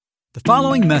The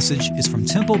following message is from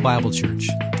Temple Bible Church.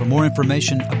 For more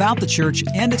information about the church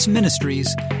and its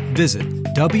ministries, visit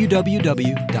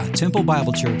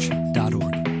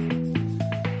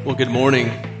www.templebiblechurch.org. Well, good morning.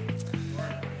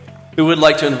 We would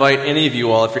like to invite any of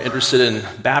you all, if you're interested in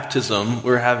baptism,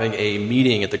 we're having a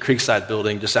meeting at the Creekside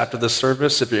building just after this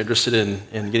service, if you're interested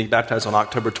in getting baptized on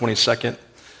October 22nd.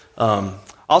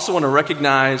 Also want to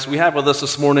recognize, we have with us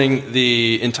this morning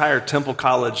the entire Temple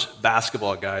College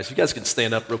basketball guys. You guys can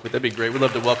stand up real quick. That'd be great. We'd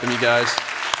love to welcome you guys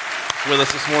with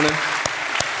us this morning.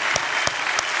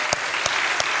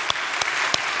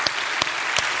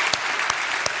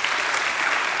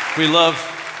 We love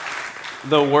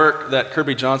the work that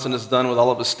Kirby Johnson has done with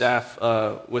all of his staff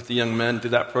with the young men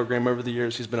through that program over the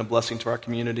years. He's been a blessing to our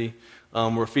community.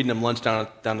 We're feeding him lunch down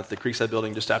at the Creekside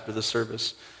building just after this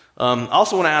service. I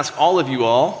also want to ask all of you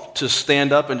all to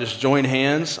stand up and just join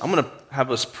hands. I'm going to have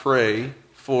us pray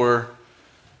for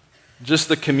just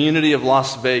the community of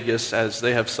Las Vegas as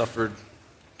they have suffered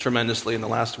tremendously in the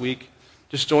last week.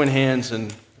 Just join hands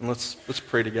and let's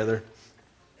pray together.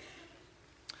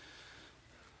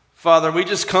 Father, we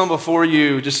just come before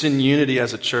you just in unity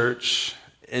as a church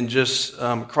and just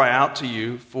cry out to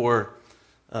you for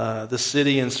the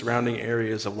city and surrounding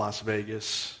areas of Las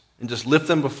Vegas and just lift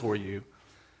them before you.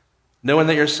 Knowing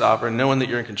that you're sovereign, knowing that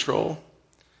you're in control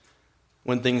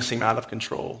when things seem out of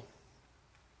control.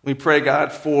 We pray,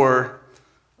 God, for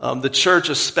the church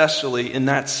especially in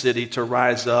that city to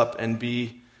rise up and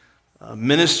be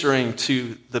ministering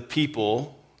to the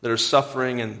people that are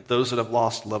suffering and those that have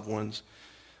lost loved ones.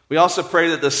 We also pray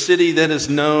that the city that is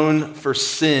known for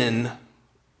sin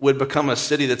would become a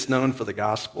city that's known for the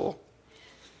gospel.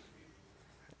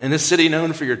 And a city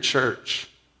known for your church.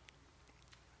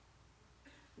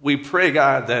 We pray,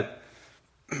 God, that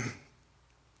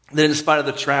in spite of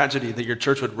the tragedy, that your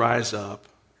church would rise up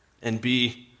and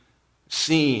be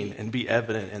seen and be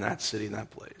evident in that city, in that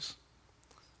place.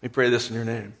 We pray this in your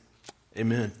name.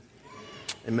 Amen.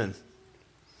 Amen.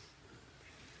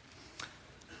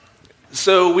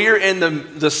 So we are in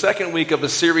the second week of a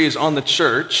series on the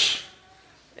church,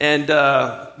 and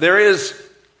there is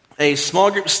a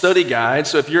small group study guide.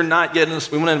 So if you're not getting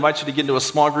this, we want to invite you to get into a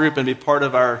small group and be part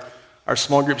of our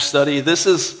small group study. This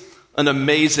is an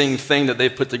amazing thing that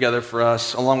they've put together for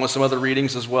us, along with some other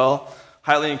readings as well.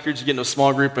 Highly encourage you to get into a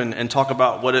small group and talk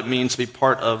about what it means to be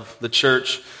part of the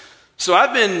church. So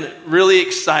I've been really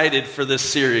excited for this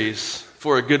series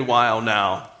for a good while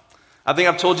now. I think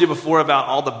I've told you before about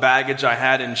all the baggage I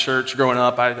had in church growing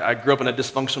up. I grew up in a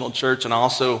dysfunctional church, and I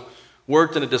also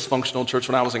worked in a dysfunctional church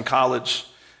when I was in college.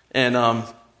 And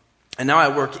now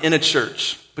I work in a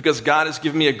church because God has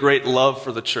given me a great love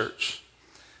for the church.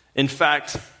 In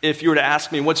fact, if you were to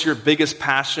ask me what's your biggest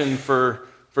passion for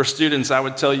students, I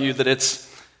would tell you that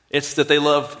it's that they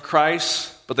love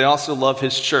Christ, but they also love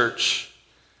his church.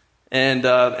 And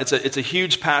it's a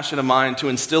huge passion of mine to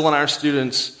instill in our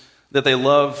students that they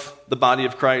love the body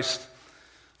of Christ.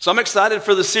 So I'm excited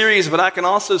for the series, but I can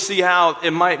also see how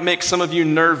it might make some of you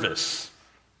nervous.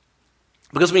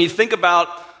 Because when you think about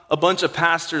a bunch of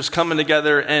pastors coming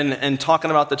together and talking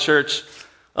about the church,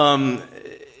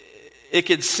 it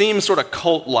could seem sort of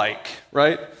cult-like,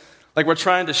 right? Like we're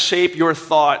trying to shape your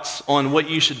thoughts on what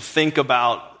you should think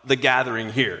about the gathering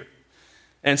here.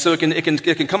 And so it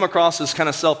can come across as kind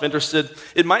of self-interested.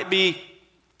 It might be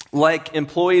like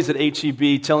employees at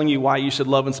H-E-B telling you why you should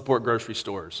love and support grocery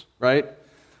stores, right?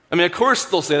 I mean, of course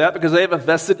they'll say that because they have a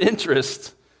vested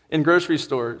interest in grocery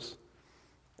stores.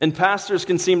 And pastors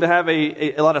can seem to have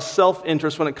a lot of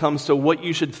self-interest when it comes to what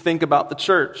you should think about the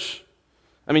church.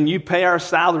 I mean, you pay our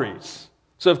salaries.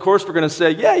 So, of course, we're going to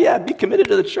say, yeah, be committed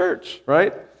to the church,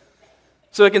 right?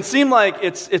 So it can seem like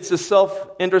it's a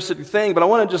self-interested thing, but I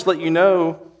want to just let you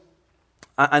know,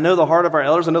 I know the heart of our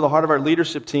elders, I know the heart of our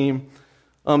leadership team.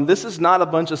 This is not a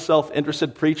bunch of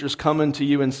self-interested preachers coming to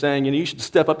you and saying, you should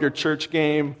step up your church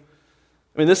game.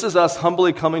 I mean, this is us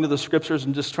humbly coming to the scriptures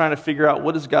and just trying to figure out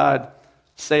what does God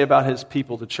say about his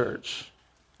people, the church,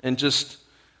 and just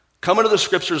coming to the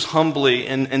scriptures humbly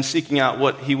and seeking out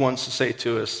what he wants to say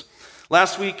to us.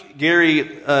 Last week, Gary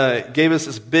gave us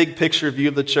this big picture view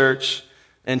of the church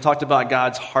and talked about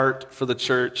God's heart for the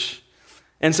church.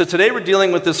 And so today we're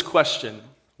dealing with this question: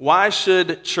 why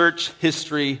should church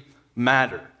history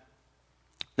matter?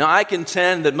 Now, I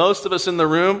contend that most of us in the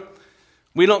room,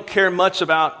 we don't care much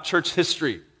about church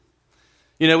history.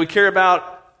 We care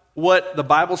about what the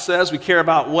Bible says, we care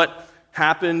about what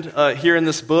happened here in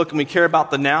this book, and we care about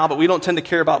the now, but we don't tend to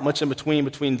care about much in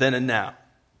between then and now,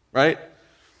 right?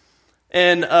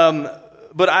 And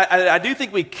but I do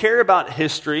think we care about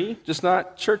history, just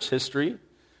not church history,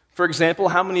 For example,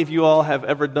 how many of you all have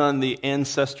ever done the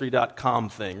Ancestry.com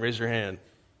thing? Raise your hand.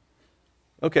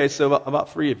 Okay, so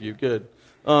about 3 of you. Good.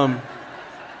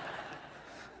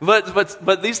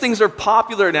 But these things are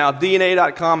popular now,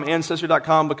 DNA.com,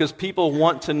 Ancestry.com, because people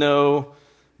want to know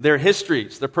their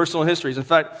histories, their personal histories. In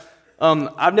fact,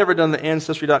 I've never done the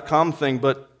Ancestry.com thing,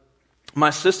 but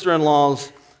my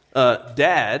sister-in-law's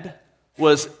dad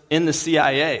was in the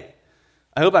CIA.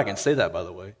 I hope I can say that, by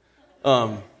the way.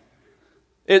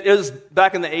 It was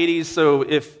back in the 80s, so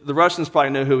if the Russians probably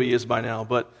know who he is by now.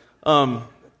 But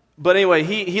anyway,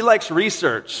 he likes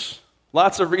research.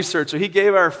 Lots of research. So he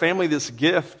gave our family this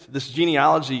gift, this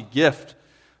genealogy gift.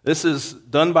 This is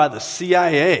done by the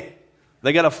CIA.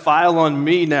 They got a file on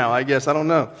me now, I guess. I don't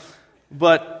know.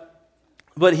 But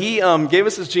he gave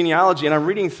us this genealogy, and I'm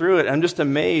reading through it, and I'm just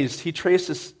amazed. He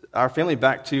traces our family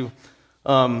back to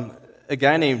a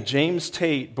guy named James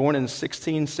Tate, born in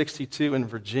 1662 in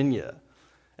Virginia.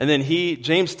 And then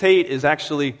James Tate is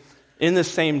actually in the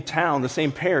same town, the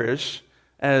same parish,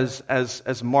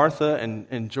 as Martha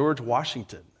and George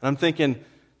Washington. And I'm thinking,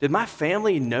 did my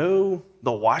family know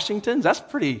the Washingtons? That's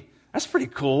pretty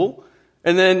cool.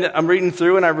 And then I'm reading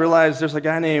through and I realize there's a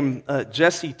guy named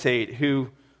Jesse Tate who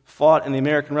fought in the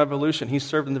American Revolution. He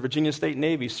served in the Virginia State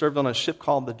Navy, served on a ship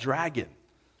called the Dragon.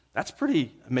 That's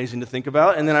pretty amazing to think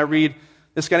about. And then I read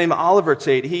this guy named Oliver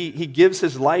Tate. He gives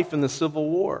his life in the Civil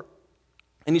War.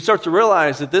 And you start to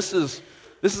realize that this is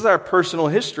our personal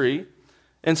history.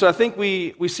 And so I think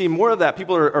we see more of that.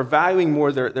 People are valuing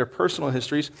more their personal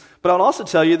histories. But I'll also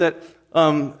tell you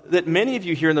that many of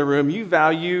you here in the room, you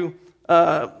value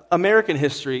American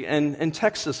history and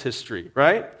Texas history,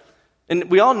 right? And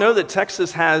we all know that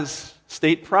Texas has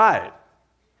state pride.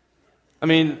 I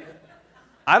mean,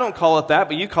 I don't call it that,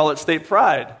 but you call it state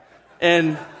pride.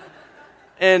 And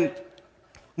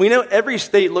we know every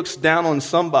state looks down on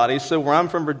somebody. So where I'm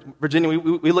from, Virginia,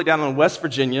 we look down on West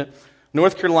Virginia.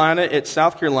 North Carolina, it's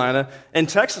South Carolina, and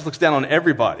Texas looks down on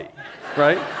everybody,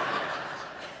 right?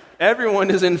 Everyone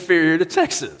is inferior to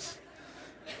Texas,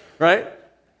 right?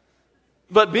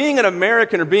 But being an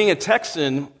American or being a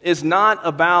Texan is not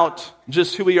about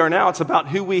just who we are now, it's about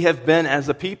who we have been as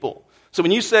a people. So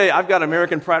when you say, I've got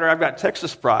American pride or I've got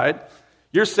Texas pride,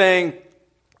 you're saying,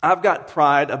 I've got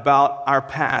pride about our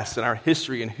past and our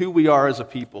history and who we are as a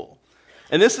people.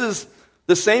 And this is,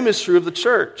 the same is true of the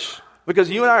church. Because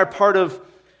you and I are part of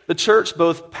the church,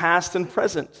 both past and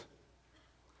present.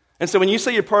 And so when you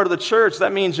say you're part of the church,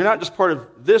 that means you're not just part of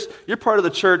this, you're part of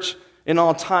the church in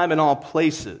all time and all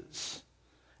places.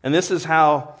 And this is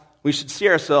how we should see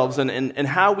ourselves, and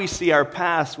how we see our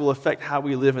past will affect how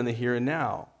we live in the here and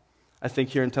now, I think,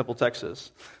 here in Temple,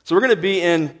 Texas. So we're going to be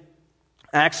in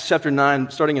Acts chapter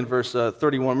 9, starting in verse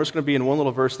 31. We're just going to be in one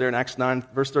little verse there in Acts 9,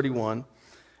 verse 31.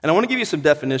 And I want to give you some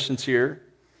definitions here.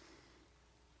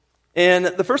 And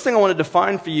the first thing I want to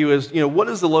define for you is, what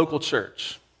is the local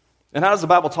church? And how does the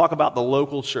Bible talk about the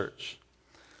local church?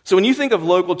 So when you think of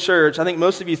local church, I think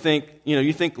most of you think,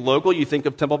 you think local, you think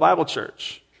of Temple Bible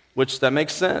Church, which that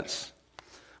makes sense.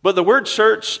 But the word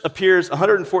church appears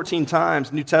 114 times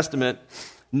in the New Testament.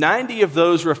 90 of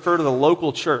those refer to the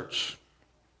local church.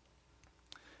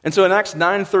 And so in Acts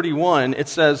 9:31, it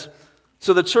says,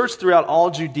 so the church throughout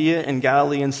all Judea and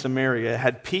Galilee and Samaria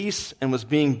had peace and was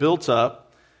being built up,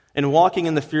 and walking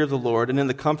in the fear of the Lord and in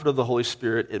the comfort of the Holy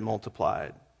Spirit, it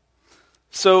multiplied.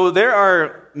 So there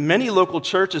are many local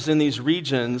churches in these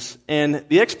regions, and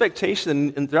the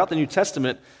expectation throughout the New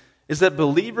Testament is that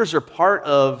believers are part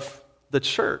of the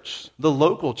church, the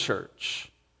local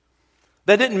church.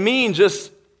 That didn't mean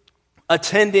just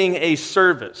attending a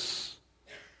service,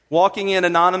 walking in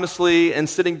anonymously and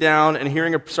sitting down and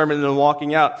hearing a sermon and then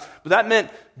walking out. But that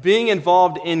meant being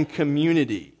involved in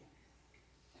community.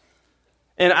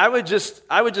 And I would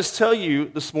just tell you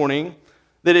this morning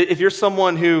that if you're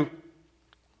someone who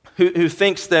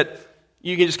thinks that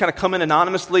you can just kind of come in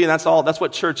anonymously and that's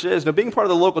what church is. Now, being part of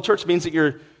the local church means that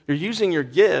you're using your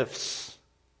gifts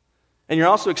and you're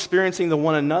also experiencing the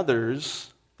one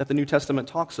another's that the New Testament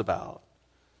talks about.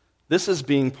 This is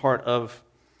being part of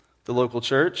the local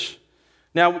church.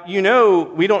 Now,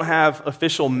 we don't have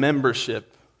official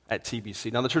membership at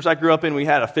TBC. Now, the church I grew up in, we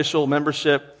had official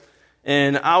membership,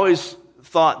 and I always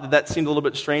thought that seemed a little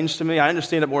bit strange to me. I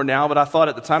understand it more now, but I thought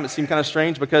at the time it seemed kind of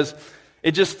strange because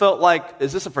it just felt like,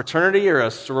 is this a fraternity or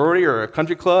a sorority or a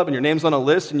country club, and your name's on a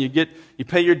list, and you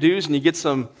pay your dues, and you get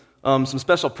some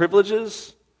special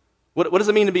privileges? What does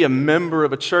it mean to be a member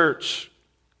of a church?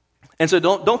 And so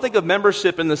don't think of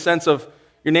membership in the sense of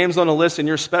your name's on a list and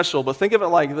you're special, but think of it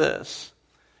like this.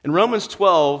 In Romans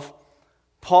 12,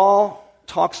 Paul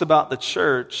talks about the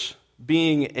church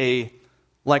being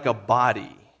like a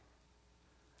body.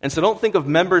 And so don't think of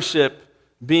membership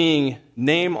being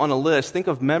name on a list. Think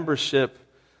of membership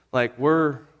like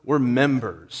we're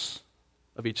members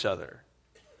of each other.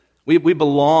 We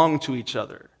belong to each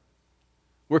other.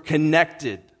 We're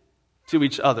connected to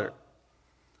each other.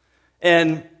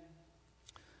 And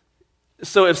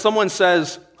so if someone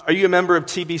says, "Are you a member of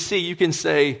TBC?" You can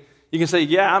say,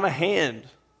 "Yeah, I'm a hand,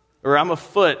 or I'm a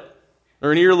foot,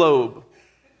 or an earlobe."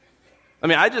 I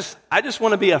mean, I just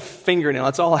want to be a fingernail.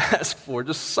 That's all I ask for.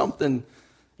 Just something,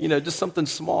 just something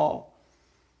small.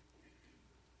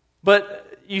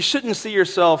 But you shouldn't see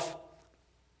yourself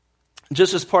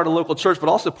just as part of the local church, but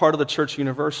also part of the church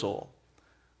universal.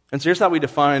 And so here's how we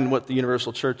define what the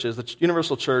universal church is. The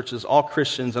universal church is all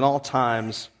Christians in all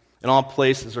times, in all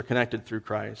places are connected through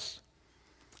Christ.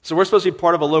 So we're supposed to be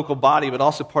part of a local body, but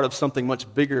also part of something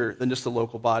much bigger than just a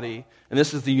local body. And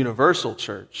this is the universal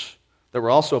church that we're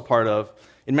also a part of.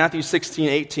 In Matthew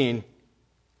 16:18,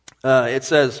 it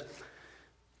says,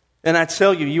 "And I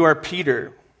tell you, you are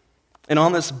Peter, and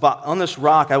on this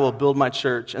rock I will build my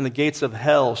church, and the gates of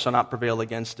hell shall not prevail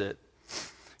against it."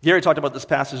 Gary talked about this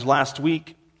passage last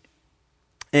week,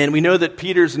 and we know that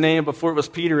Peter's name, before it was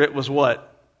Peter, it was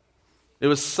what? It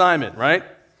was Simon, right?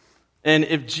 And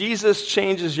if Jesus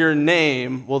changes your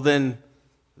name, well then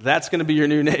that's going to be your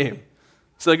new name.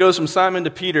 So it goes from Simon to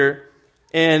Peter.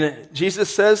 And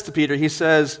Jesus says to Peter, he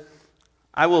says,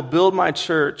 "I will build my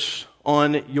church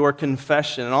on your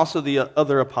confession," and also the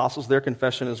other apostles, their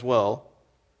confession as well.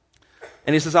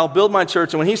 And he says, "I'll build my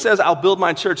church." And when he says, "I'll build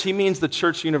my church," he means the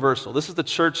church universal. This is the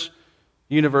church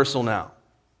universal now.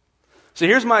 So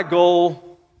here's my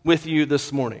goal with you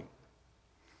this morning.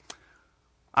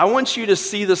 I want you to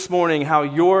see this morning how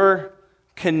your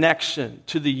connection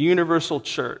to the universal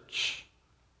church,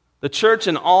 the church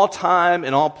in all time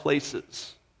and all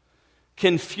places,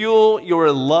 can fuel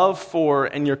your love for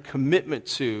and your commitment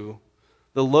to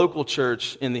the local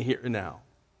church in the here and now.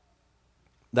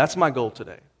 That's my goal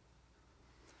today.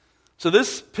 So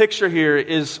this picture here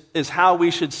is how we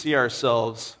should see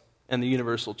ourselves in the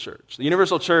universal church. The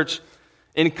universal church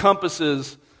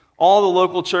encompasses all the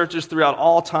local churches throughout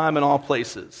all time and all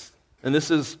places. And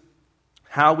this is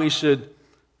how we should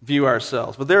view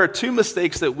ourselves. But there are two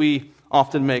mistakes that we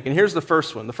often make. And here's the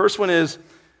first one. The first one is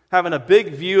having a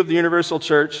big view of the universal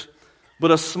church,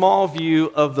 but a small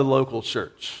view of the local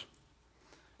church.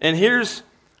 And here's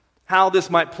how this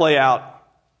might play out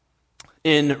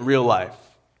in real life.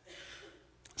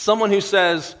 Someone who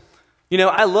says,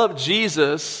 I love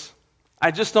Jesus, I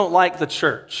just don't like the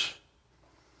church.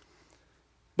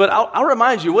 But I'll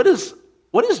remind you, what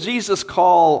does Jesus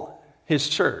call his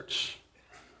church?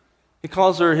 He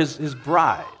calls her his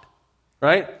bride,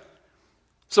 right?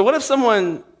 So what if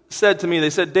someone said to me, they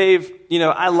said, "Dave,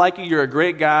 I like you, you're a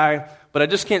great guy, but I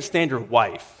just can't stand your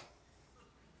wife."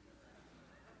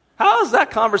 How is that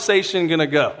conversation going to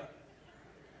go?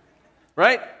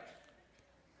 Right?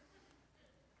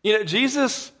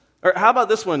 Jesus, or how about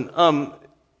this one?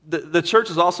 The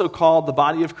church is also called the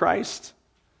body of Christ.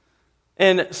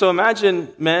 And so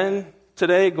imagine men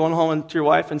today going home to your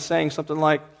wife and saying something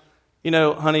like,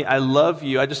 "Honey, I love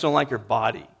you, I just don't like your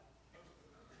body."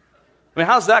 I mean,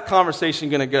 how's that conversation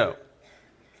going to go?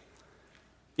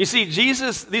 You see,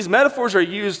 Jesus, these metaphors are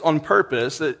used on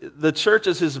purpose. The church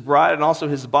is his bride and also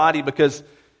his body because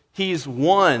he's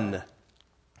one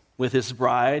with his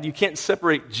bride. You can't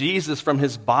separate Jesus from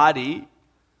his body.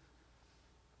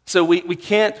 So we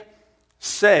can't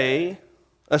say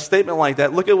a statement like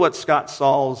that. Look at what Scott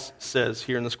Sauls says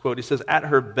here in this quote. He says, "At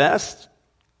her best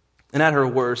and at her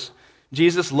worst,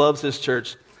 Jesus loves his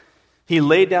church. He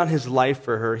laid down his life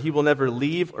for her. He will never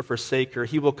leave or forsake her.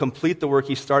 He will complete the work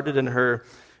he started in her."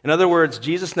 In other words,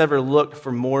 Jesus never looked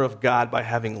for more of God by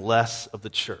having less of the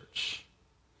church.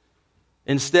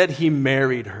 Instead, he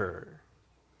married her.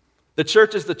 The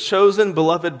church is the chosen,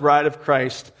 beloved bride of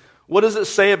Christ. What does it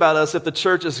say about us if the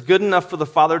church is good enough for the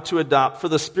Father to adopt, for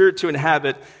the Spirit to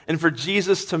inhabit, and for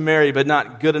Jesus to marry, but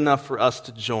not good enough for us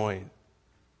to join?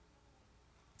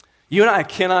 You and I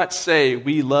cannot say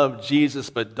we love Jesus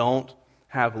but don't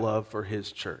have love for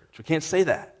his church. We can't say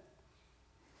that.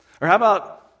 Or how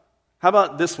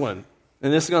about this one?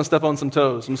 And this is going to step on some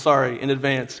toes. I'm sorry in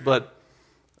advance. But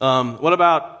what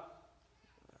about,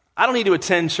 I don't need to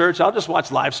attend church. I'll just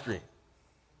watch live stream.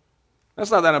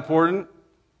 That's not that important.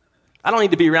 I don't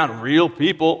need to be around real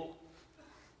people.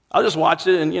 I'll just watch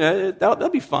it and, that'll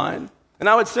be fine. And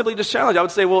I would simply just challenge. I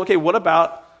would say, well, okay, what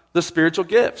about the spiritual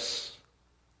gifts?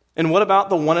 And what about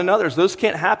the one another's? Those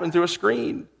can't happen through a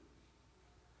screen.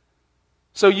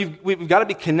 So we've got to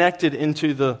be connected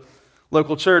into the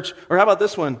local church. Or how about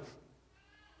this one?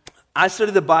 I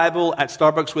studied the Bible at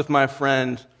Starbucks with my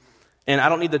friend, And I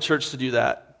don't need the church to do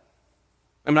that.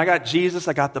 I mean, I got Jesus,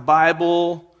 I got the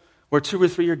Bible. Where 2 or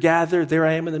 3 are gathered, there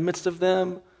I am in the midst of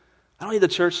them. I don't need the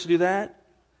church to do that.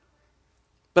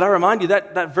 But I remind you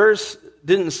that verse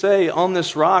didn't say, on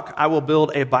this rock I will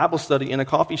build a Bible study in a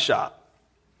coffee shop.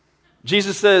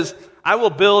 Jesus says, I will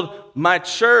build my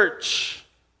church,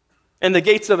 and the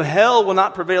gates of hell will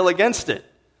not prevail against it.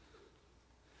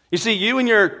 You see, you and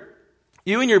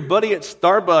your buddy at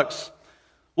Starbucks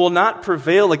will not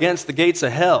prevail against the gates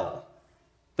of hell.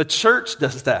 The church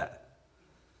does that.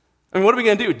 I mean, what are we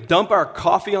going to do? Dump our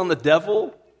coffee on the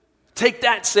devil? Take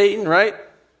that, Satan, right?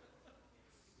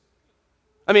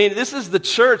 I mean, this is the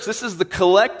church. This is the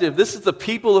collective. This is the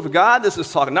people of God this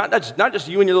is talking. Not just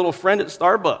you and your little friend at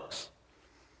Starbucks.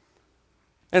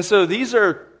 And so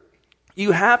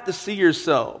you have to see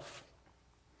yourself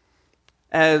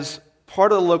as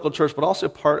part of the local church, but also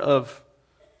part of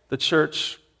the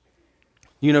church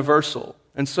universal.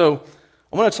 And so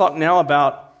I want to talk now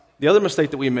about the other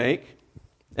mistake that we make,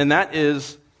 and that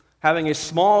is having a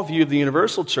small view of the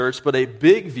universal church, but a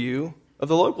big view of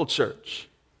the local church.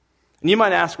 And you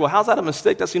might ask, well, how's that a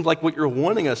mistake? That seems like what you're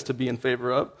wanting us to be in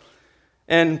favor of.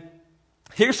 And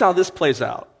here's how this plays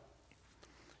out.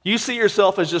 You see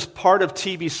yourself as just part of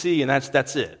TBC, and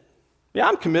that's it. Yeah,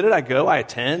 I'm committed, I go, I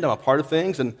attend, I'm a part of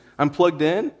things, and I'm plugged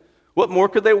in. What more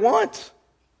could they want?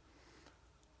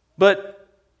 But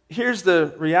here's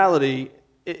the reality.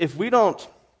 If you don't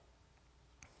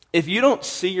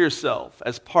see yourself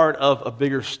as part of a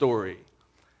bigger story,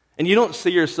 and you don't see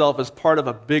yourself as part of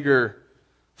a bigger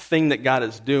thing that God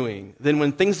is doing, then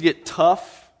when things get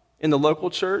tough in the local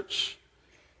church,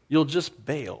 you'll just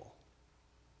bail.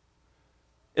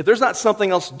 If there's not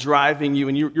something else driving you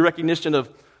and your recognition of,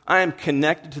 I am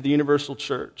connected to the universal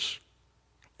church,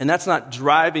 and that's not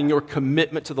driving your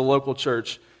commitment to the local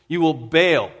church, you will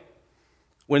bail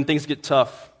when things get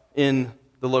tough in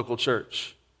the local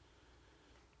church.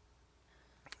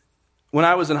 When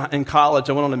I was in college,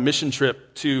 I went on a mission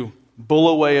trip to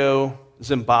Bulawayo,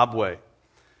 Zimbabwe.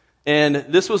 And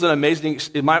this was an amazing,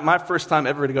 my first time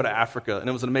ever to go to Africa, and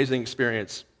it was an amazing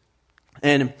experience.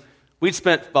 And we'd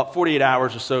spent about 48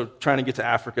 hours or so trying to get to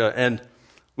Africa, and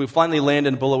we finally land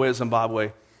in Bulawayo,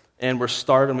 Zimbabwe, and we're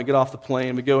starting, we get off the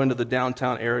plane, we go into the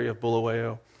downtown area of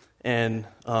Bulawayo, and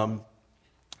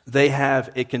they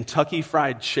have a Kentucky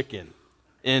Fried Chicken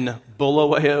in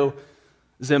Bulawayo,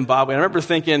 Zimbabwe. And I remember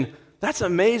thinking, that's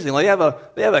amazing. Like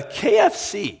they have a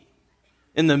KFC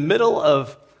in the middle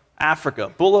of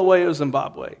Africa, Bulawayo,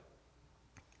 Zimbabwe.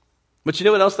 But you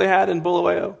know what else they had in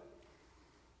Bulawayo?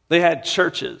 They had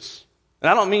churches.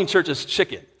 And I don't mean churches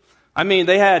chicken. I mean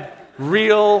they had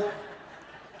real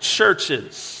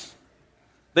churches.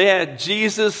 They had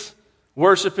Jesus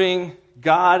worshiping,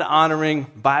 God honoring,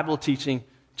 Bible teaching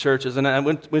churches. And I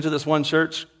went to this one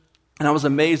church, and I was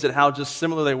amazed at how just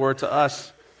similar they were to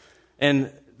us.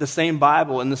 And the same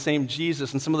Bible and the same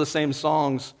Jesus and some of the same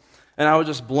songs. And I was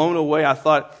just blown away. I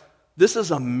thought, this is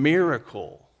a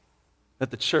miracle that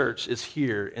the church is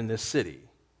here in this city.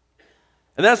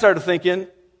 And then I started thinking,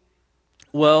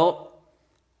 well,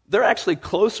 they're actually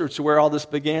closer to where all this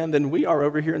began than we are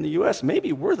over here in the U.S.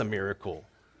 Maybe we're the miracle.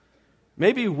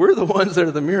 Maybe we're the ones that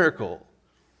are the miracle.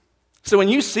 So when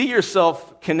you see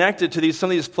yourself connected to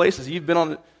some of these places, you've been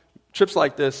on trips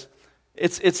like this,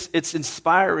 it's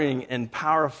inspiring and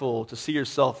powerful to see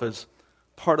yourself as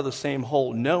part of the same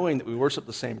whole, knowing that we worship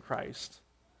the same Christ,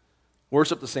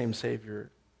 worship the same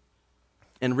Savior,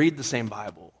 and read the same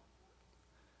Bible.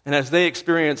 And as they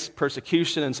experience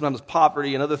persecution and sometimes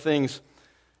poverty and other things,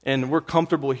 and we're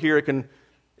comfortable here, it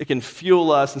can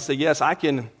fuel us and say, yes, I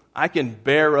can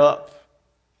bear up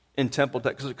in Temple,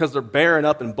 Texas, because they're bearing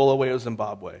up in Bulawayo,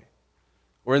 Zimbabwe,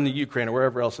 or in the Ukraine, or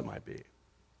wherever else it might be.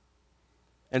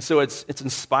 And so it's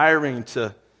inspiring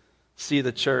to see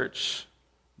the church,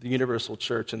 the universal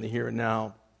church, in the here and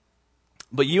now.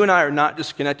 But you and I are not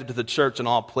just connected to the church in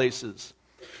all places.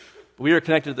 But we are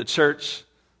connected to the church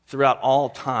throughout all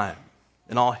time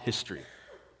and all history.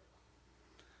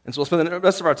 And so we'll spend the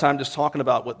rest of our time just talking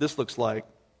about what this looks like.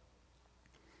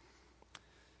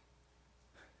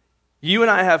 You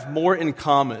and I have more in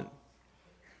common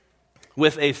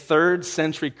with a 3rd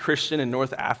century Christian in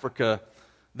North Africa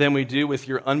than we do with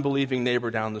your unbelieving neighbor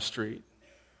down the street.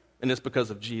 And it's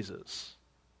because of Jesus.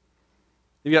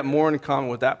 You've got more in common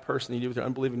with that person than you do with your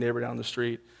unbelieving neighbor down the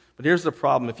street. But here's the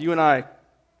problem. If you and I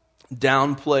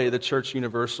downplay the church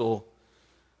universal,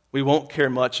 we won't care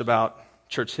much about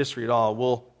church history at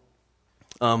all.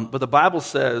 But the Bible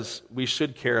says we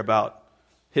should care about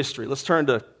history. Let's turn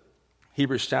to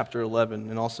Hebrews chapter 11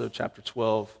 and also chapter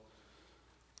 12.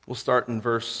 We'll start in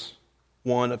verse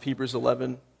 1 of Hebrews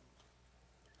 11.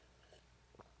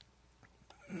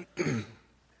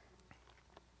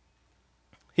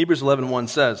 Hebrews 11:1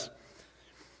 says,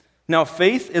 "Now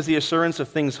faith is the assurance of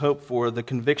things hoped for, the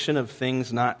conviction of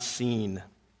things not seen."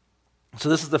 So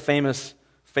this is the famous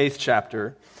faith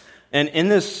chapter. And in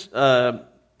this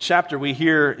chapter we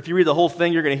hear, if you read the whole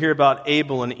thing, you're going to hear about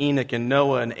Abel and Enoch and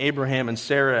Noah and Abraham and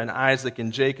Sarah and Isaac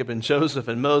and Jacob and Joseph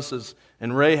and Moses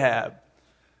and Rahab.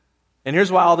 And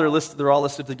here's why they're all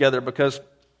listed together, because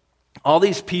all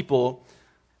these people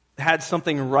had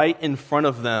something right in front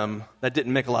of them that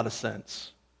didn't make a lot of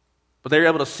sense. But they were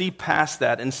able to see past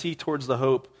that and see towards the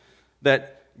hope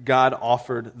that God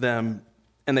offered them.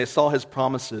 And they saw his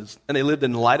promises, and they lived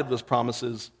in light of those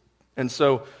promises. And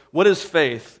so, what is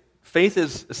faith? Faith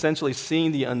is essentially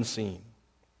seeing the unseen.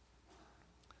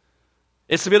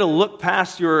 It's to be able to look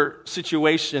past your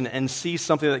situation and see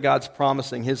something that God's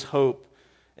promising, his hope,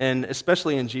 and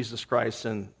especially in Jesus Christ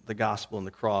and the gospel and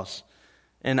the cross.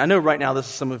 And I know right now this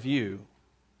is some of you.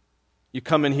 You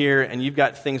come in here and you've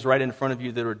got things right in front of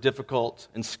you that are difficult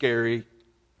and scary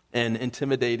and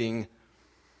intimidating.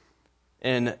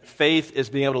 And faith is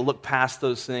being able to look past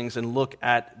those things and look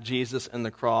at Jesus and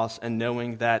the cross and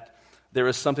knowing that there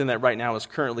is something that right now is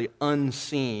currently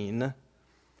unseen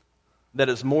that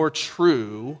is more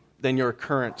true than your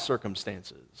current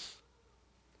circumstances.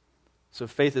 So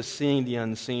faith is seeing the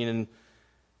unseen.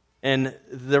 And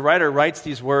the writer writes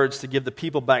these words to give the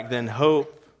people back then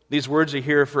hope. These words are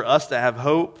here for us to have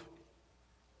hope.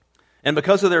 And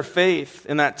because of their faith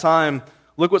in that time,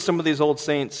 look what some of these old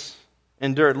saints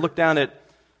endured. Look down at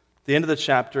the end of the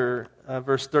chapter,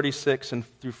 verse 36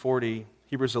 and through 40,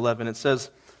 Hebrews 11. It says,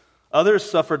 "Others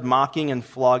suffered mocking and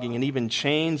flogging and even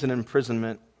chains and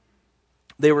imprisonment.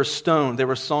 They were stoned, they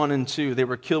were sawn in two, they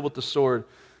were killed with the sword.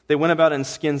 They went about in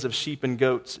skins of sheep and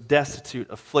goats, destitute,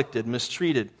 afflicted,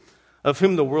 mistreated, of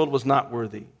whom the world was not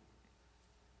worthy.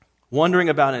 Wandering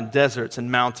about in deserts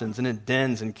and mountains and in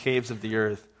dens and caves of the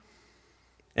earth.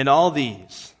 And all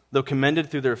these, though commended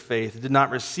through their faith, did not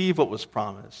receive what was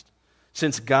promised,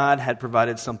 since God had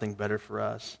provided something better for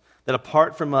us, that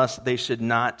apart from us they should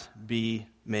not be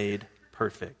made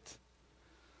perfect."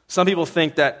 Some people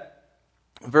think that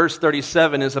verse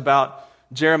 37 is about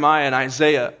Jeremiah and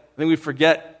Isaiah. I think we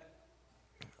forget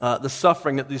the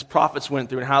suffering that these prophets went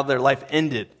through and how their life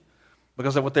ended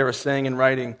because of what they were saying and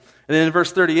writing. And then in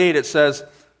verse 38 it says,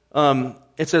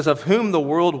 "Of whom the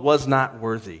world was not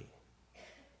worthy."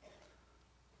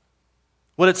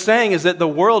 What it's saying is that the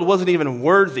world wasn't even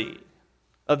worthy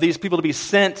of these people to be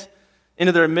sent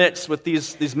into their midst with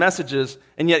these messages,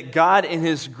 and yet God in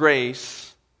his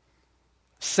grace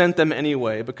sent them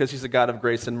anyway because he's a God of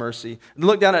grace and mercy. And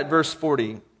look down at verse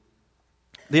 40.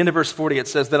 The end of verse 40, it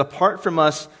says that apart from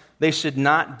us, they should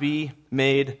not be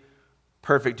made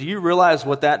perfect. Do you realize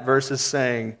what that verse is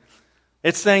saying?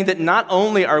 It's saying that not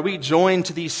only are we joined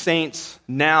to these saints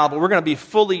now, but we're going to be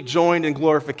fully joined in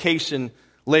glorification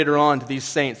later on to these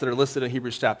saints that are listed in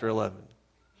Hebrews chapter 11.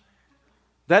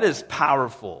 That is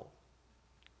powerful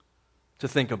to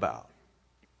think about.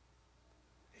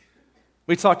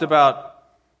 We talked about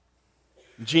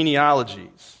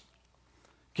genealogies.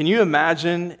 Can you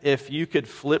imagine if you could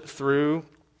flip through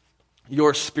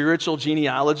your spiritual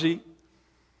genealogy?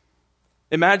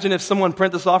 Imagine if someone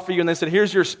printed this off for you and they said,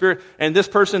 here's your spirit, and this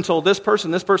person told this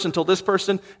person told this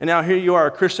person, and now here you are,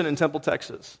 a Christian in Temple,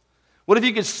 Texas. What if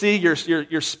you could see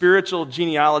your spiritual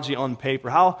genealogy on paper?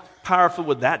 How powerful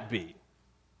would that be?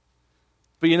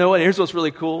 But you know what? Here's what's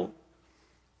really cool,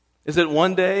 is that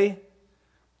one day,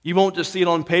 you won't just see it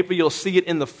on paper, you'll see it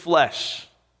in the flesh.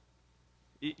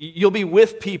 You'll be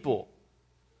with people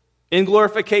in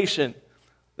glorification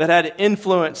that had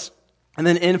influence and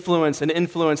then influence and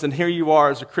influence, and here you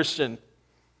are as a Christian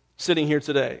sitting here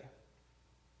today.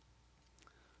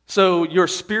 So your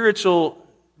spiritual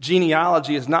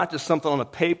genealogy is not just something on a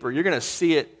paper. You're going to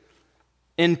see it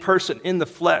in person, in the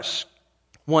flesh,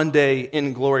 one day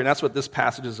in glory. And that's what this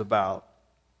passage is about.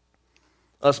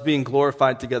 Us being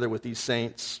glorified together with these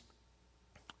saints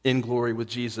in glory with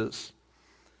Jesus.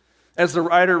 As the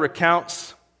writer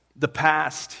recounts the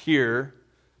past here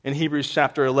in Hebrews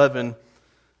chapter 11,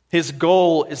 his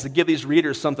goal is to give these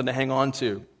readers something to hang on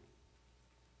to.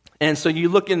 And so you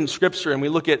look in Scripture and we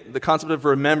look at the concept of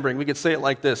remembering. We could say it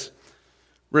like this: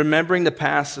 remembering the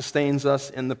past sustains us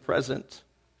in the present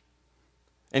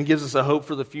and gives us a hope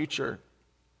for the future.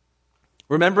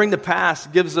 Remembering the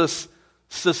past gives us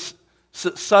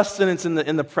sustenance in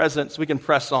the present so we can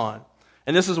press on.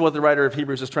 And this is what the writer of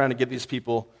Hebrews is trying to give these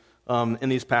people in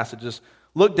these passages.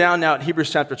 Look down now at Hebrews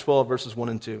chapter 12, verses 1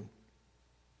 and 2.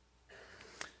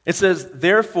 It says,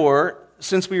 "Therefore,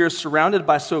 since we are surrounded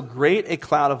by so great a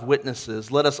cloud of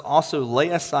witnesses, let us also lay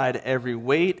aside every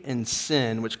weight and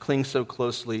sin which clings so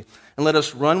closely, and let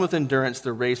us run with endurance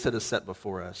the race that is set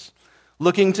before us,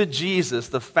 looking to Jesus,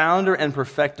 the founder and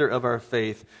perfecter of our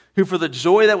faith, who for the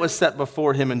joy that was set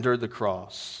before him endured the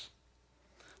cross,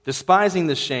 despising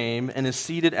the shame, and is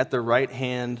seated at the right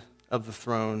hand of the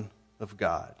throne of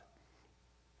God.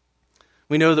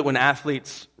 We know that when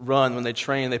athletes run, when they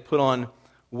train, they put on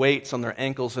weights on their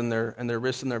ankles and their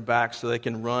wrists and their backs so they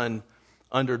can run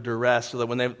under duress, so that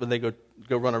when they go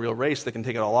run a real race, they can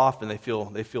take it all off and they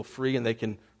feel free and they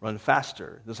can run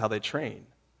faster. This is how they train.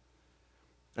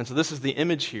 And so this is the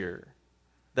image here,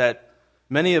 that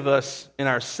many of us in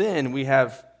our sin, we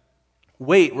have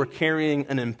weight. We're carrying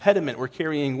an impediment. We're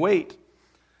carrying weight.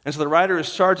 And so the writer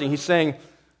is charging. He's saying,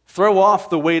 throw off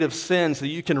the weight of sin so that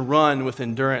you can run with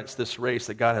endurance this race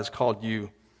that God has called you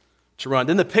to run.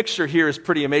 Then the picture here is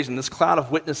pretty amazing. This cloud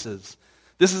of witnesses.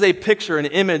 This is a picture, an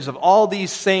image of all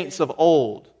these saints of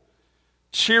old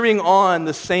cheering on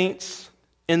the saints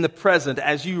in the present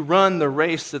as you run the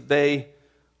race that they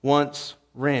once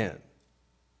ran.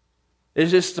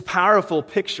 It's just a powerful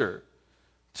picture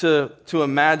to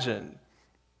imagine.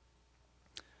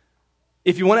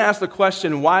 If you want to ask the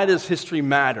question, why does history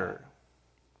matter?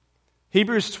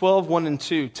 Hebrews 12, 1 and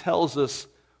 2 tells us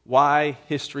why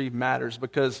history matters,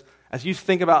 because as you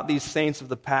think about these saints of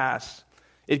the past,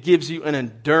 it gives you an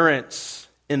endurance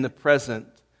in the present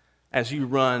as you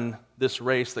run this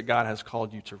race that God has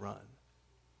called you to run.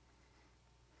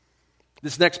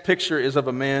 This next picture is of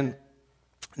a man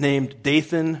named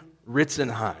Dathan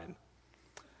Ritzenheim.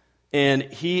 And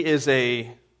he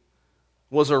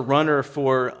was a runner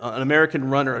for an American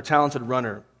runner, a talented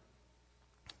runner.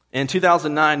 In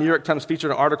 2009, New York Times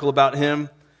featured an article about him.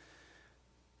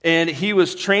 And he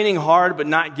was training hard but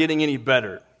not getting any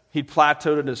better. He'd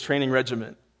plateaued in his training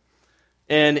regimen.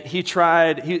 And he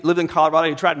lived in Colorado.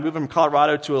 He tried to move from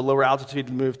Colorado to a lower altitude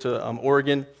to move to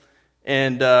Oregon.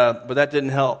 But that didn't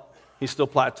help. He still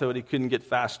plateaued. He couldn't get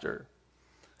faster.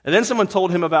 And then someone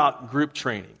told him about group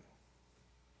training.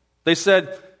 They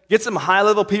said, get some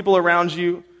high-level people around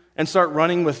you and start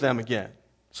running with them again.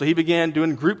 So he began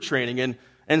doing group training,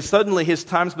 and suddenly his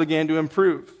times began to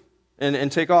improve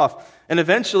and take off. And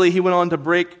eventually he went on to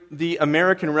break the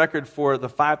American record for the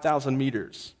 5,000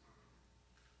 meters.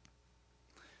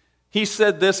 He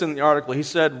said this in the article. He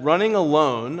said, running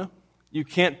alone, you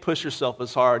can't push yourself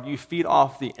as hard. You feed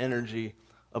off the energy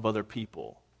of other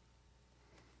people.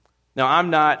 Now, I'm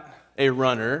not a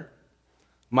runner.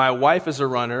 My wife is a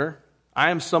runner. I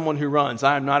am someone who runs.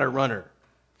 I am not a runner.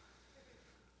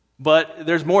 But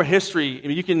there's more history. I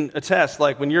mean, you can attest,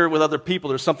 like when you're with other people,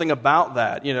 there's something about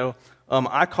that.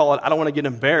 I call it, I don't want to get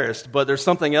embarrassed, but there's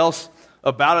something else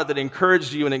about it that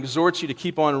encourages you and exhorts you to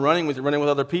keep on running with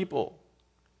other people.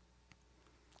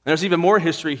 And there's even more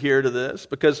history here to this,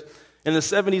 because in the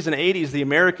 70s and 80s, the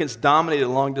Americans dominated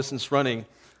long-distance running.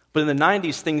 But in the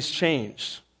 90s, things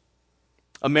changed.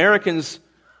 Americans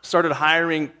started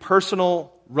hiring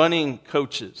personal running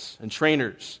coaches and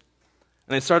trainers.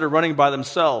 And they started running by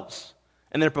themselves.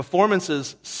 And their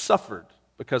performances suffered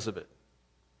because of it.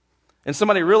 And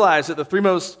somebody realized that the three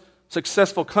most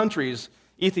successful countries,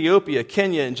 Ethiopia,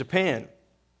 Kenya, and Japan,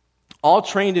 all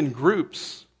trained in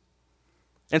groups.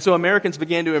 And so Americans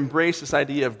began to embrace this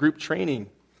idea of group training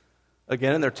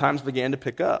again, and their times began to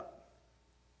pick up.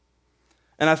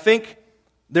 And I think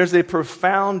there's a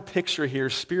profound picture here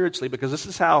spiritually, because this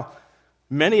is how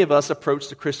many of us approach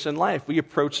the Christian life. We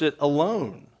approach it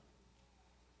alone.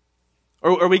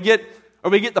 Or we get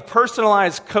the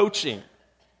personalized coaching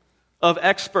of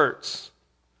experts.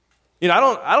 I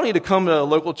don't need to come to a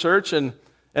local church and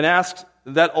ask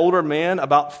that older man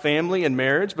about family and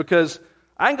marriage, because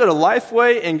I can go to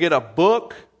Lifeway and get a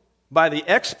book by the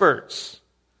experts.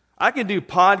 I can do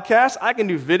podcasts. I can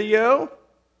do video.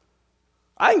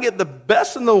 I can get the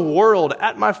best in the world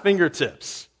at my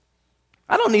fingertips.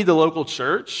 I don't need the local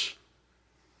church.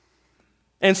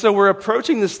 And so we're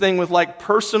approaching this thing with like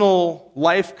personal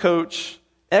life coach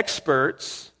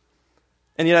experts,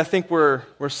 and yet I think we're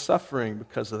suffering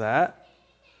because of that.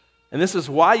 And this is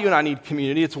why you and I need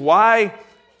community. It's why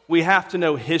we have to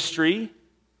know history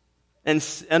and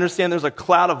understand there's a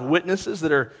cloud of witnesses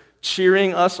that are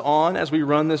cheering us on as we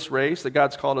run this race that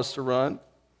God's called us to run.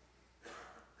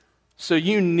 So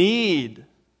we need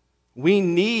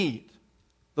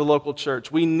the local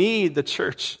church. We need the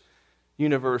church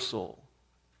universal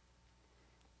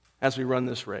as we run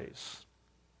this race.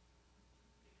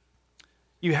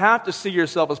 You have to see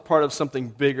yourself as part of something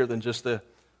bigger than just the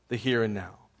here and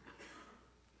now.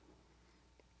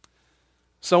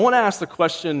 So I want to ask the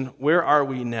question, where are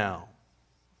we now?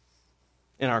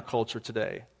 in our culture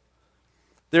today.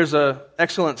 There's an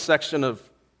excellent section of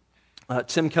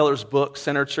Tim Keller's book,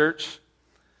 Center Church.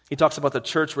 He talks about the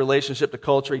church relationship to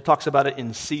culture. He talks about it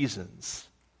in seasons.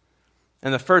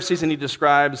 And the first season he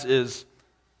describes is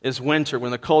winter,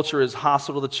 when the culture is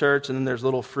hostile to the church, and then there's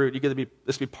little fruit. You get to be,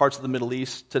 this be parts of the Middle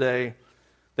East today.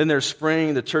 Then there's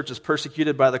spring. The church is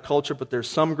persecuted by the culture, but there's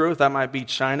some growth. That might be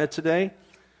China today.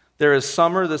 There is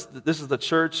summer. This is the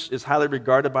church is highly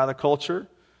regarded by the culture.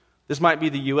 This might be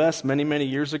the U.S. many, many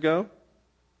years ago.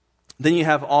 Then you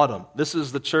have autumn. This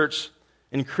is the church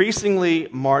increasingly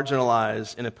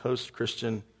marginalized in a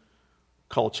post-Christian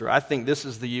culture. I think this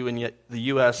is the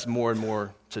U.S. more and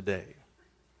more today.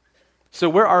 So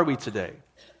where are we today?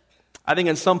 I think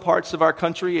in some parts of our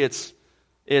country it's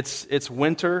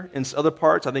winter. In other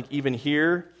parts, I think even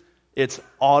here, it's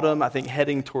autumn, I think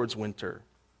heading towards winter.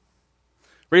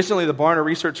 Recently, the Barna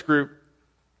Research Group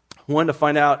wanted to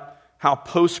find out how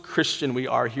post-Christian we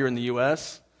are here in the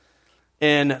U.S.,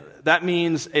 and that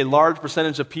means a large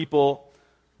percentage of people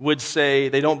would say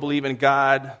they don't believe in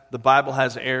God, the Bible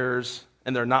has errors,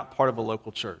 and they're not part of a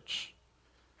local church.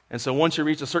 And so once you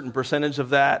reach a certain percentage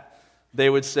of that, they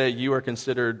would say you are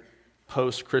considered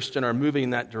post-Christian or moving in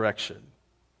that direction.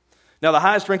 Now, the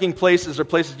highest ranking places are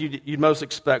places you'd most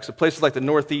expect, so places like the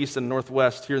Northeast and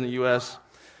Northwest here in the U.S.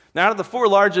 Now, out of the 4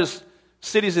 largest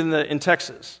cities in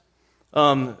Texas,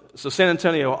 so San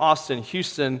Antonio, Austin,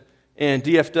 Houston, and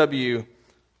DFW,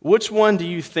 which one do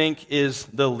you think is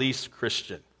the least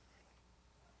Christian?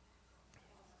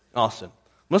 Austin.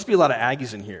 Must be a lot of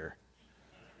Aggies in here.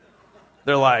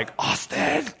 They're like,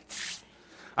 Austin!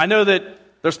 I know that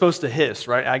they're supposed to hiss,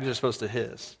 right? Aggies are supposed to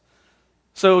hiss.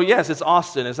 So yes, it's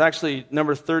Austin. It's actually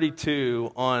number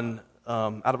 32 on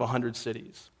out of 100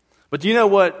 cities. But do you know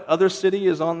what other city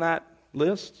is on that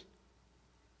list?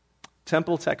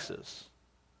 Temple, Texas.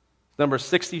 Number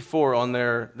 64 on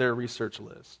their research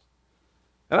list.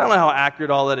 And I don't know how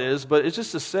accurate all that is, but it's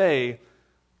just to say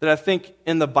that I think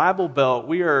in the Bible Belt,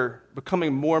 we are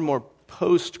becoming more and more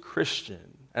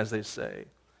post-Christian, as they say.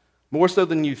 More so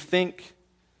than you think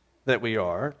that we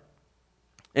are.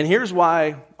 And here's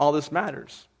why all this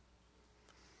matters.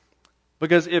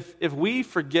 Because if we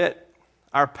forget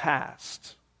our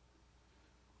past,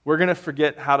 we're going to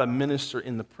forget how to minister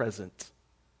in the present.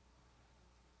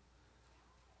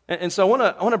 And so I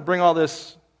want to bring all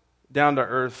this down to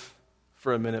earth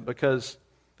for a minute because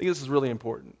I think this is really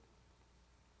important.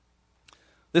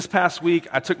 This past week,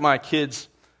 I took my kids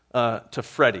to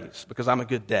Freddy's because I'm a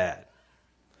good dad.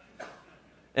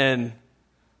 And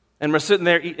we're sitting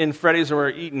there in Freddy's and we're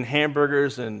eating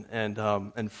hamburgers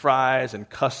and fries and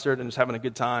custard and just having a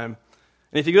good time.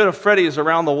 And if you go to Freddy's,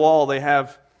 around the wall, they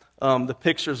have the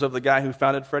pictures of the guy who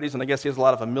founded Freddy's, and I guess he has a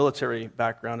lot of a military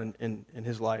background in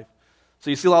his life. So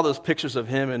you see a lot of those pictures of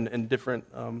him in different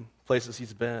places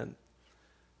he's been.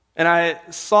 And I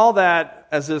saw that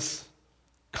as this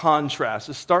contrast,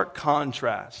 this stark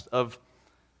contrast of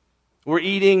we're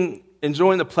eating,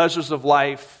 enjoying the pleasures of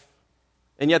life,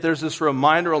 and yet there's this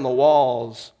reminder on the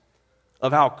walls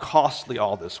of how costly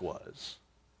all this was.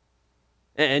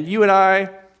 And you and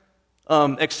I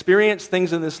experience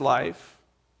things in this life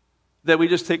that we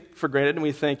just take for granted, and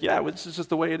we think, yeah, well, this is just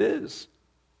the way it is.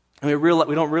 And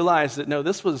we don't realize that, no,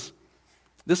 this was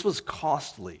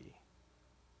costly.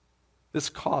 This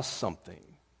cost something.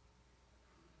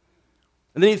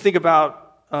 And then you think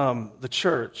about the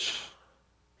church,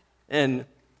 and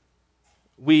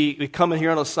we come in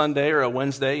here on a Sunday or a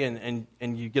Wednesday, and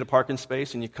you get a parking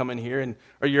space, and you come in here,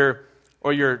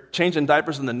 or you're changing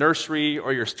diapers in the nursery,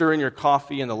 or you're stirring your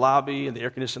coffee in the lobby, in the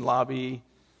air-conditioned lobby,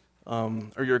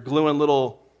 or you're gluing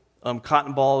little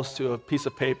cotton balls to a piece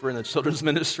of paper in the children's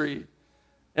ministry.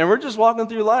 And we're just walking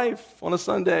through life on a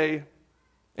Sunday,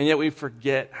 and yet we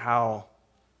forget how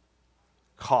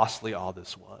costly all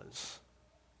this was.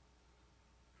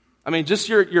 I mean, just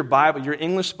your Bible, your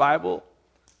English Bible.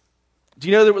 Do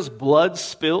you know there was blood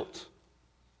spilt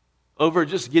over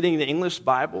just getting the English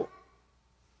Bible?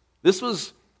 This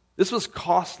was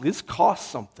costly. This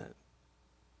cost something.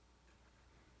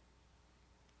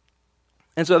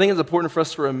 And so I think it's important for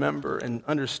us to remember and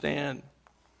understand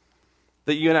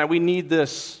that you and I, we need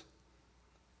this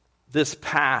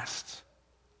past,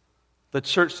 the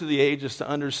church through the ages, to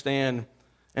understand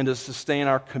and to sustain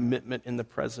our commitment in the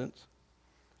present.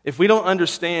 If we don't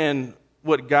understand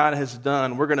what God has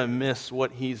done, we're going to miss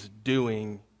what He's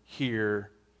doing here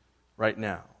right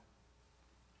now.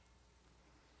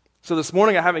 So this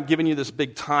morning, I haven't given you this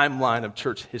big timeline of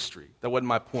church history. That wasn't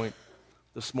my point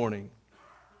this morning.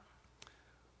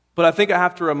 But I think I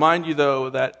have to remind you, though,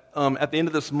 that at the end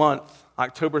of this month,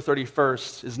 October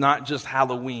 31st, is not just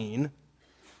Halloween,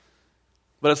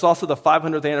 But it's also the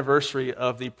 500th anniversary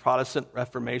of the Protestant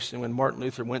Reformation, when Martin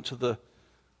Luther went to the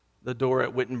door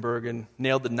at Wittenberg and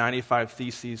nailed the 95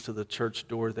 Theses to the church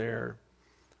door there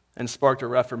and sparked a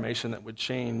reformation that would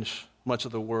change much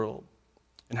of the world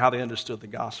and how they understood the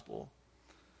gospel.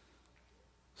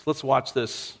 So let's watch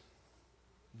this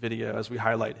video as we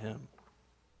highlight him.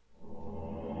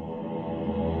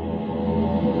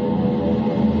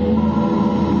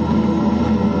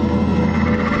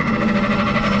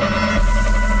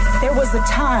 There was a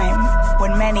time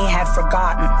when many had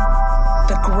forgotten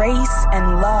the grace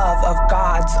and love of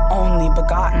God's only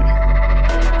begotten.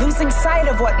 Losing sight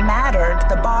of what mattered,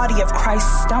 the body of Christ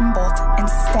stumbled and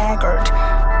staggered,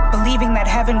 believing that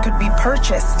heaven could be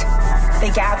purchased. They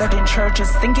gathered in churches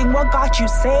thinking what got you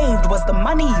saved was the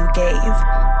money you gave.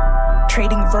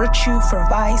 Trading virtue for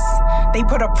vice, they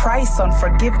put a price on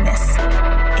forgiveness,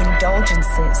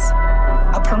 indulgences,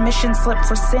 a permission slip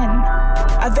for sin,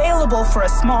 available for a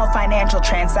small financial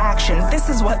transaction. This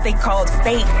is what they called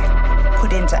faith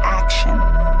put into action.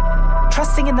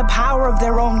 Trusting in the power of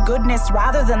their own goodness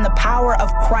rather than the power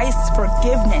of Christ's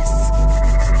forgiveness.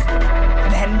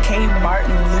 Then came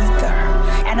Martin Luther,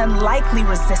 an unlikely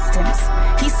resistance.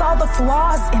 He saw the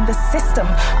flaws in the system,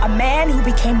 a man who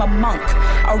became a monk,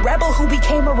 a rebel who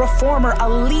became a reformer, a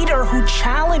leader who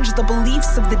challenged the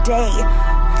beliefs of the day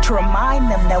to remind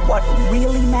them that what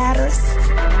really matters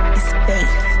is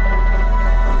faith.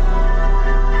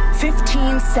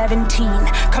 1517,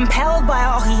 compelled by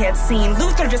all he had seen,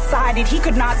 Luther decided he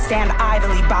could not stand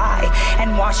idly by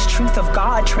and watch truth of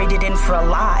God traded in for a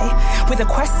lie. With a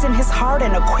quest in his heart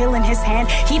and a quill in his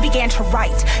hand, he began to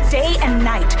write day and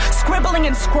night, scribbling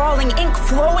and scrawling, ink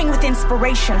flowing with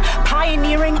inspiration,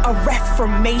 pioneering a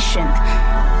reformation,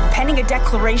 penning a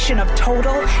declaration of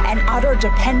total and utter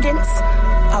dependence,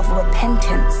 of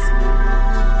repentance.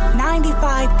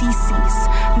 95 theses,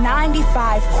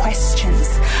 95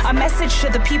 questions, a message to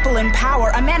the people in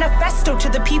power, a manifesto to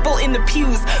the people in the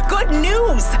pews. Good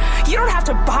news! You don't have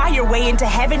to buy your way into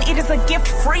heaven. It is a gift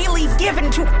freely given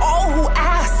to all who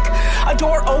ask, a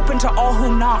door open to all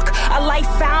who knock, a life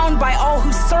found by all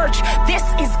who search. This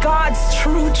is God's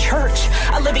true church,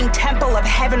 a living temple of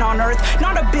heaven on earth,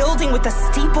 not a building with a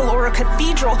steeple or a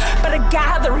cathedral, but a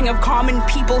gathering of common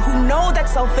people who know that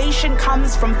salvation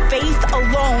comes from faith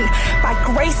alone, by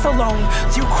grace alone,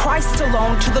 through Christ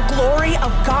alone, to the glory of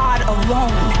God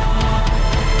alone.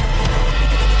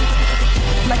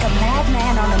 Like a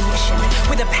madman on a mission,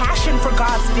 with a passion for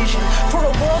God's vision, for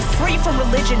a world free from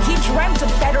religion, he dreamt of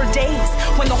better days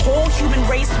when the whole human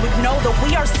race would know that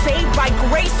we are saved by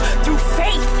grace through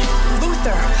faith.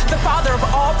 Luther, the father of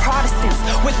all Protestants,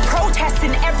 with protest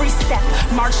in every step,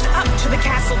 marched up to the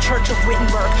castle church of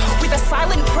Wittenberg. With a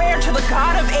silent prayer to the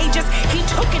God of ages, he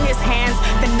took in his hands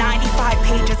the 95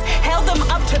 pages, held them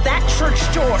up to that church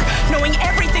door, knowing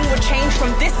everything would change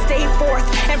from this day forth.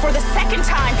 And for the second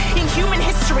time in human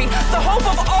history, the hope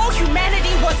of all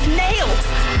humanity was nailed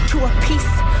to a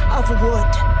piece of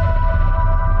wood.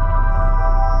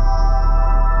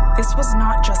 This was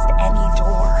not just any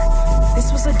door. This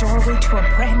was a doorway to a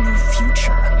brand new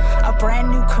future, a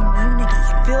brand new community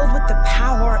filled with the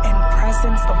power and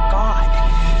presence of God.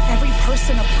 Every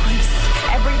person a priest,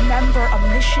 every member a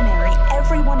missionary,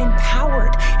 everyone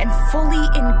empowered and fully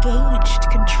engaged,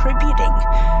 contributing,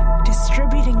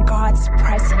 distributing God's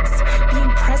presence, being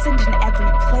present in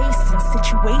every place and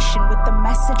situation with the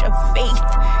message of faith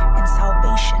and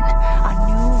salvation, a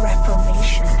new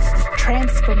reformation,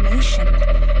 transformation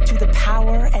through the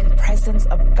power and presence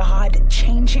of God,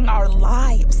 changing our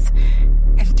lives,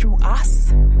 and through us,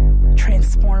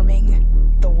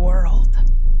 transforming the world.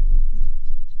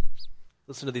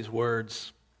 Listen to these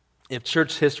words. If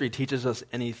church history teaches us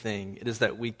anything, it is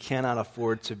that we cannot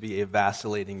afford to be a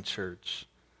vacillating church.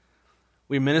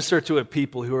 We minister to a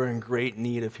people who are in great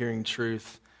need of hearing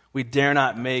truth. We dare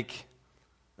not make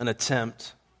an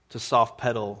attempt to soft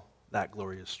pedal that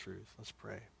glorious truth. Let's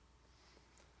pray.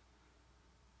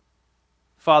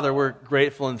 Father, we're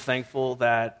grateful and thankful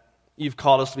that you've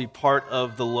called us to be part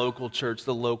of the local church,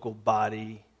 the local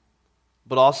body,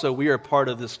 but also we are part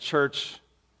of this church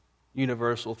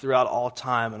universal throughout all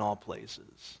time and all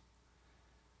places.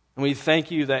 And we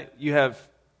thank you that you have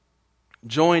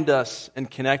joined us and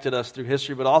connected us through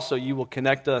history, but also you will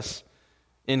connect us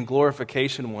in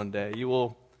glorification one day. We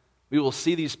will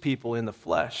see these people in the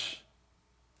flesh.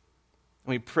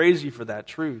 And we praise you for that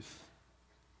truth.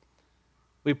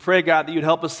 We pray, God, that you'd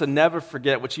help us to never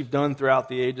forget what you've done throughout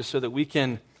the ages so that we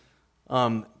can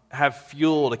have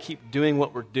fuel to keep doing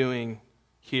what we're doing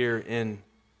here in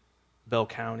Bell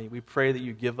County. We pray that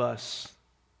you give us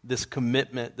this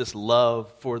commitment, this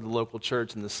love for the local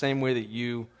church in the same way that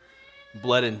you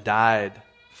bled and died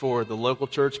for the local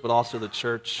church, but also the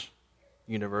church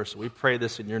universal. We pray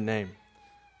this in your name.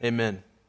 Amen.